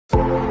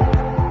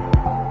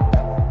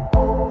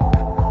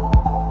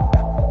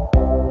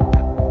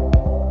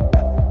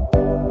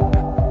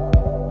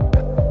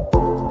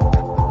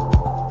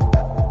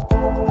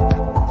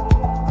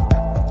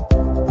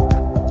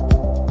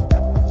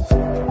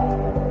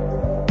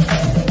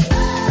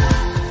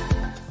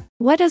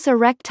What is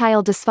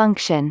erectile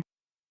dysfunction?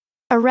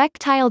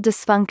 Erectile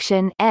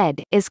dysfunction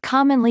 (ED) is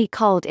commonly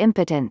called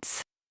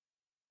impotence.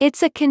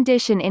 It's a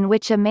condition in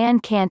which a man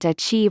can't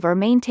achieve or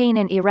maintain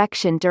an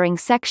erection during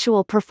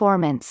sexual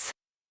performance.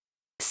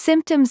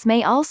 Symptoms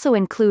may also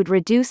include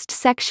reduced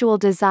sexual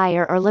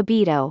desire or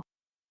libido.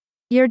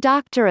 Your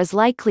doctor is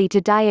likely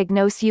to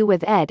diagnose you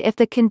with ED if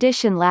the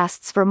condition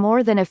lasts for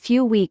more than a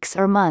few weeks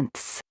or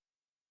months.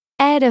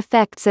 ED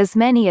affects as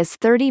many as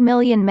 30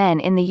 million men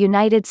in the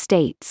United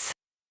States.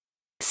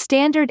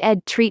 Standard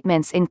ED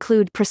treatments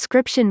include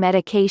prescription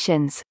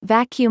medications,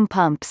 vacuum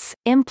pumps,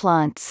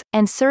 implants,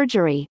 and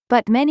surgery,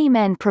 but many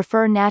men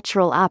prefer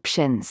natural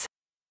options.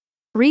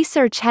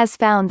 Research has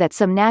found that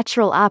some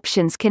natural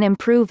options can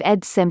improve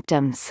ED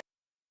symptoms.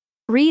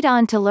 Read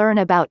on to learn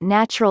about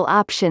natural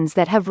options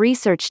that have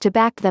research to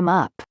back them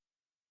up.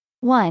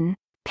 1.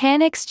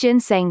 Panax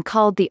ginseng,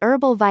 called the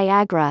herbal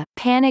Viagra.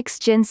 Panax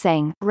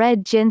ginseng,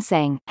 red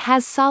ginseng,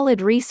 has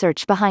solid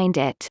research behind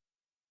it.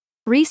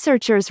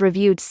 Researchers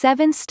reviewed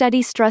 7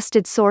 studies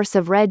trusted source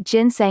of red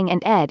ginseng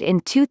and ED in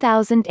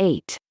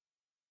 2008.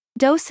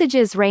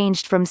 Dosages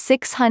ranged from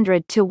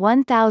 600 to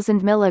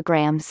 1,000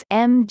 mg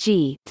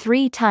 (mg)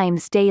 3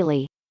 times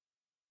daily.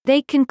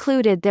 They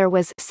concluded there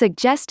was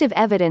suggestive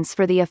evidence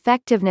for the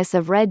effectiveness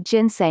of red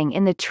ginseng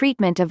in the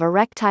treatment of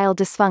erectile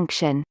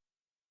dysfunction.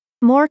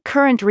 More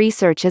current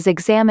research is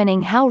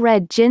examining how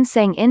red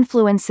ginseng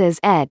influences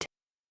ED.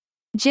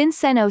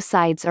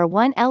 Ginsenosides are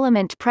one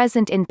element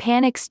present in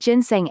Panax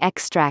ginseng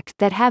extract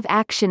that have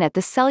action at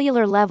the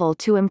cellular level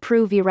to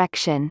improve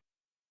erection.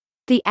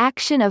 The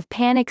action of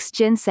Panax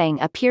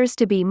ginseng appears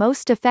to be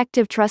most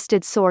effective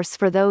trusted source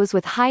for those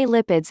with high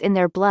lipids in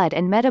their blood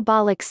and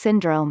metabolic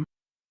syndrome.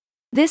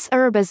 This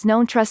herb is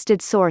known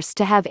trusted source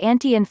to have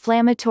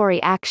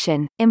anti-inflammatory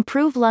action,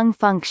 improve lung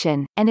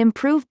function, and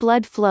improve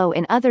blood flow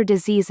in other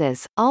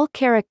diseases, all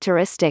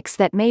characteristics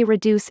that may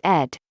reduce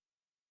ED.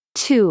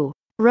 2.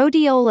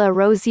 Rhodiola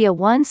rosea.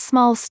 One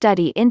small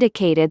study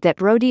indicated that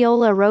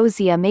Rhodiola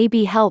rosea may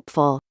be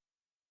helpful.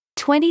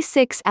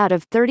 26 out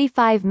of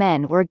 35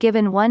 men were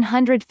given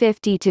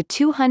 150 to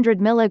 200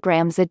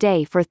 mg a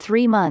day for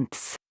 3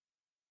 months.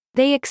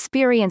 They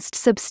experienced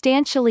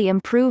substantially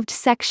improved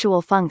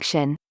sexual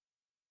function.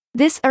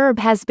 This herb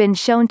has been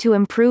shown to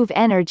improve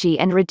energy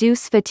and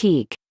reduce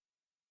fatigue.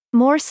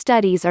 More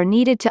studies are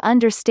needed to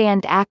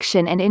understand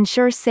action and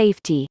ensure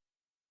safety.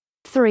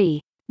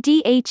 3.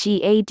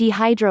 DHEA.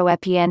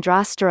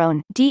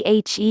 Dehydroepiandrosterone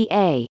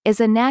 (DHEA) is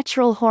a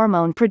natural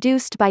hormone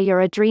produced by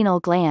your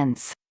adrenal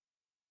glands.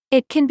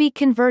 It can be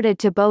converted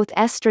to both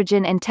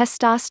estrogen and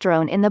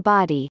testosterone in the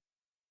body.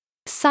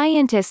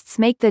 Scientists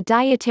make the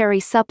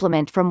dietary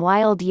supplement from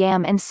wild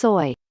yam and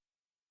soy.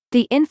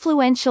 The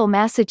influential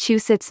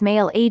Massachusetts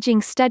male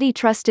aging study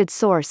trusted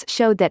source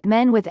showed that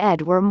men with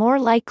ED were more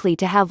likely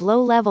to have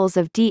low levels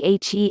of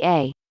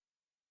DHEA.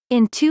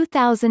 In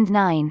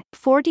 2009,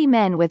 40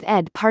 men with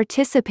ED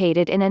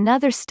participated in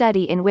another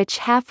study in which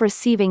half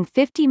receiving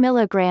 50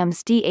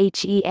 mg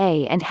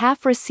DHEA and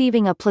half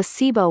receiving a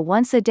placebo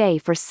once a day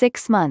for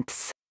 6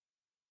 months.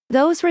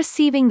 Those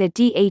receiving the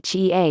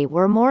DHEA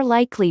were more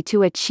likely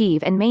to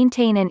achieve and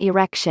maintain an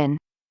erection.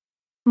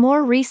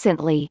 More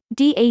recently,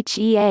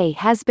 DHEA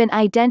has been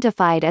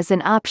identified as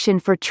an option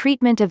for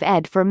treatment of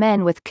ED for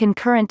men with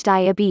concurrent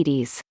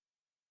diabetes.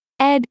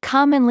 ED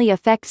commonly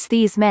affects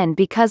these men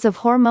because of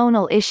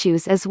hormonal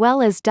issues as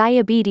well as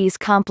diabetes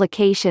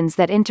complications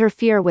that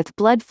interfere with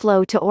blood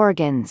flow to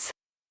organs.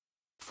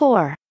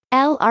 4.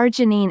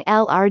 L-arginine.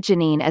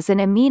 L-arginine is an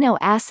amino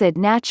acid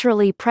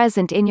naturally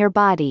present in your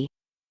body.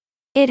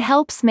 It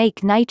helps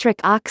make nitric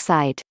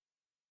oxide.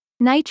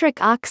 Nitric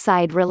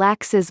oxide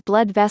relaxes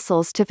blood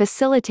vessels to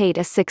facilitate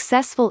a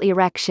successful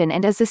erection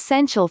and is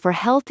essential for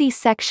healthy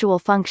sexual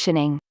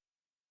functioning.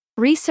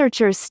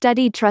 Researchers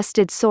studied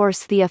trusted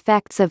source the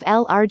effects of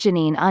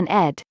L-arginine on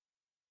ED.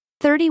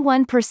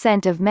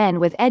 31% of men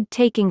with ED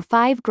taking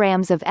 5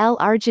 grams of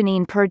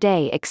L-arginine per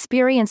day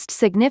experienced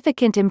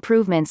significant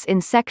improvements in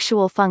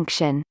sexual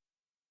function.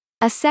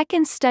 A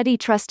second study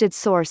trusted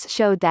source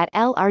showed that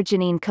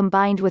L-arginine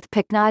combined with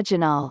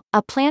pycnogenol,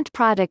 a plant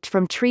product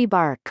from tree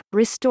bark,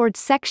 restored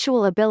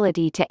sexual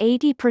ability to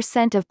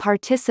 80% of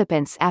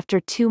participants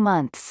after 2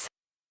 months.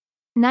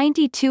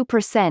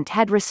 92%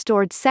 had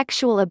restored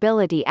sexual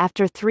ability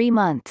after 3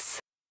 months.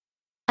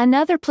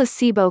 Another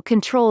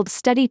placebo-controlled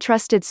study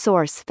trusted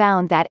source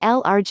found that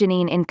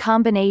L-arginine in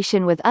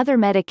combination with other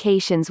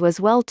medications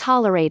was well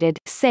tolerated,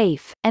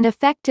 safe, and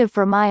effective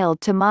for mild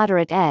to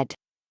moderate ED.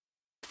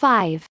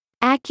 5.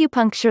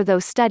 Acupuncture. Though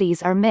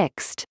studies are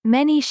mixed,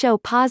 many show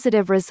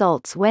positive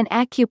results when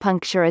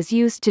acupuncture is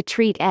used to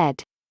treat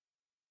ED.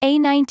 A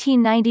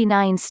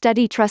 1999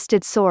 study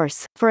trusted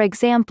source, for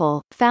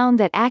example, found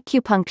that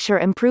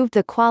acupuncture improved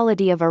the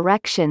quality of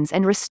erections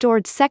and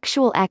restored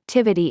sexual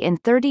activity in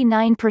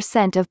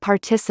 39% of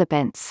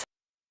participants.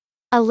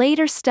 A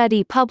later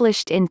study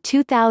published in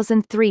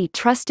 2003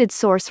 trusted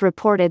source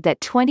reported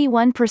that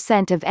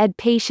 21% of ED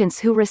patients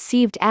who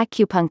received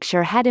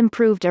acupuncture had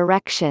improved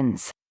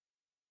erections.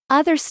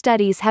 Other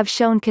studies have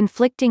shown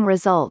conflicting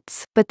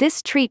results, but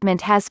this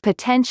treatment has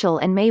potential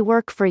and may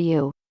work for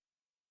you.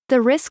 The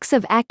risks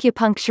of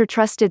acupuncture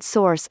trusted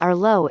source are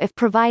low if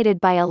provided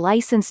by a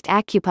licensed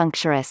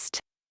acupuncturist.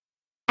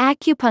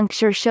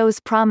 Acupuncture shows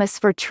promise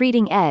for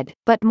treating ED,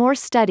 but more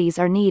studies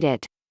are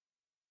needed.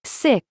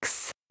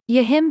 6.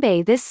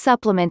 Yahimbe. This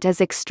supplement is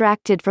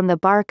extracted from the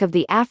bark of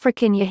the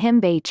African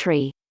yahimbe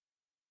tree.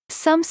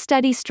 Some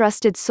studies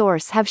trusted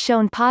source have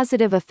shown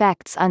positive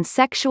effects on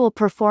sexual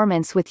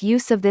performance with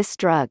use of this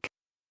drug.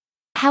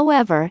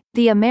 However,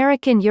 the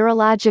American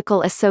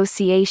Urological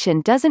Association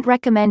doesn't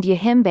recommend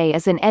yahimbe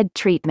as an ED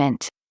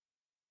treatment.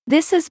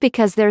 This is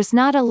because there's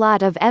not a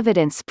lot of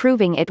evidence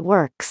proving it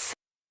works.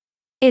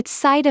 Its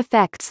side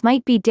effects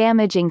might be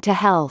damaging to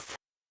health.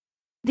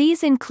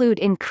 These include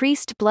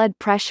increased blood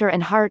pressure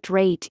and heart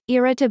rate,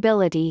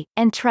 irritability,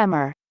 and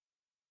tremor.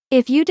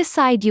 If you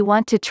decide you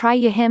want to try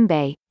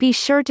yahimbe, be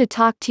sure to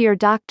talk to your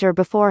doctor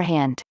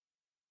beforehand.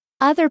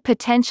 Other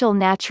potential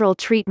natural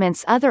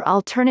treatments. Other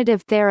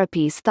alternative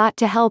therapies thought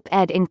to help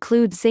ED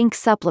include zinc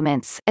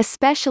supplements,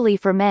 especially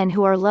for men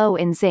who are low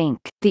in zinc,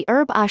 the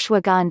herb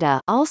ashwagandha,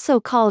 also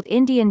called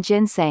Indian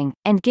ginseng,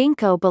 and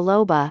ginkgo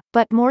biloba,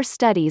 but more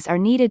studies are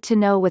needed to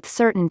know with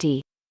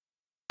certainty.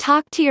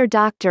 Talk to your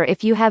doctor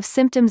if you have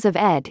symptoms of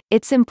ED.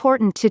 It's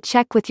important to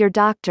check with your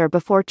doctor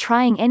before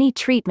trying any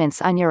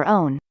treatments on your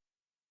own.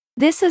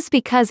 This is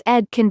because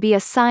ED can be a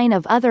sign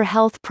of other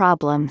health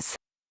problems.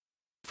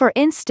 For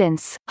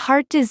instance,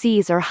 heart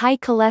disease or high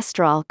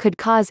cholesterol could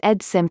cause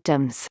ED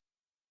symptoms.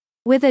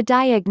 With a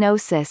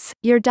diagnosis,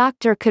 your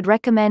doctor could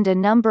recommend a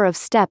number of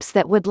steps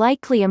that would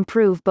likely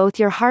improve both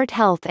your heart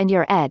health and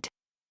your ED.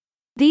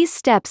 These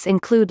steps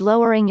include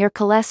lowering your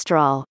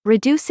cholesterol,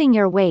 reducing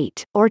your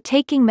weight, or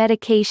taking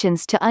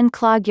medications to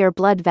unclog your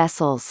blood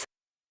vessels.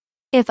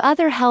 If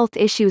other health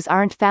issues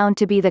aren't found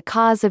to be the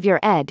cause of your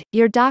ED,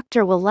 your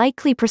doctor will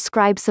likely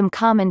prescribe some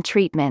common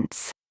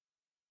treatments.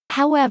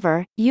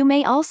 However, you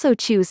may also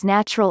choose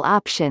natural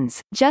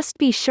options, just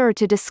be sure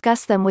to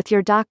discuss them with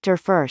your doctor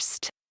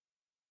first.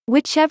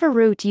 Whichever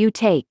route you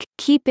take,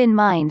 keep in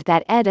mind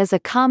that ED is a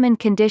common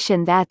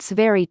condition that's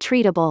very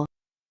treatable.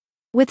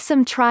 With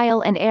some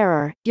trial and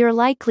error, you're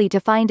likely to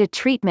find a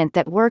treatment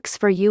that works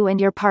for you and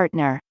your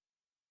partner.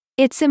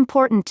 It's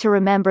important to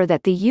remember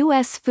that the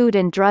U.S. Food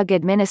and Drug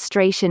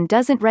Administration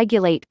doesn't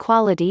regulate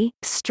quality,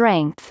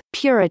 strength,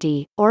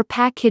 purity, or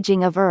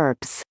packaging of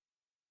herbs.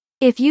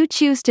 If you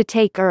choose to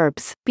take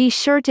herbs, be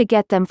sure to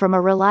get them from a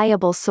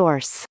reliable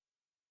source.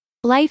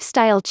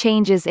 Lifestyle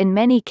changes. In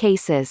many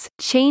cases,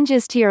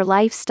 changes to your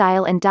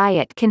lifestyle and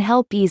diet can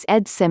help ease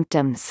ED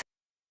symptoms.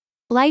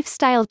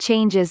 Lifestyle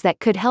changes that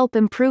could help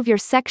improve your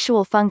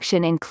sexual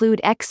function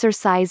include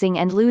exercising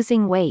and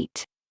losing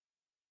weight.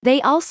 They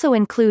also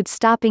include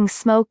stopping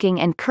smoking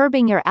and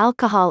curbing your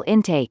alcohol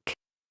intake.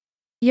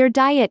 Your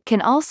diet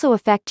can also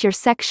affect your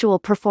sexual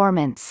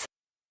performance.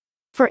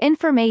 For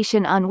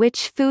information on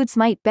which foods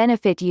might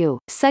benefit you,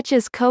 such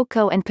as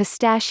cocoa and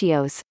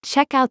pistachios,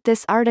 check out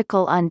this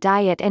article on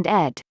diet and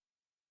ED.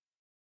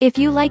 If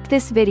you like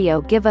this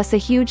video, give us a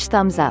huge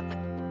thumbs up.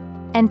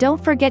 And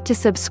don't forget to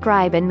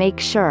subscribe and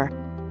make sure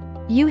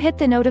you hit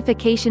the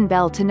notification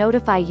bell to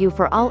notify you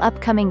for all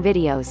upcoming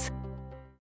videos.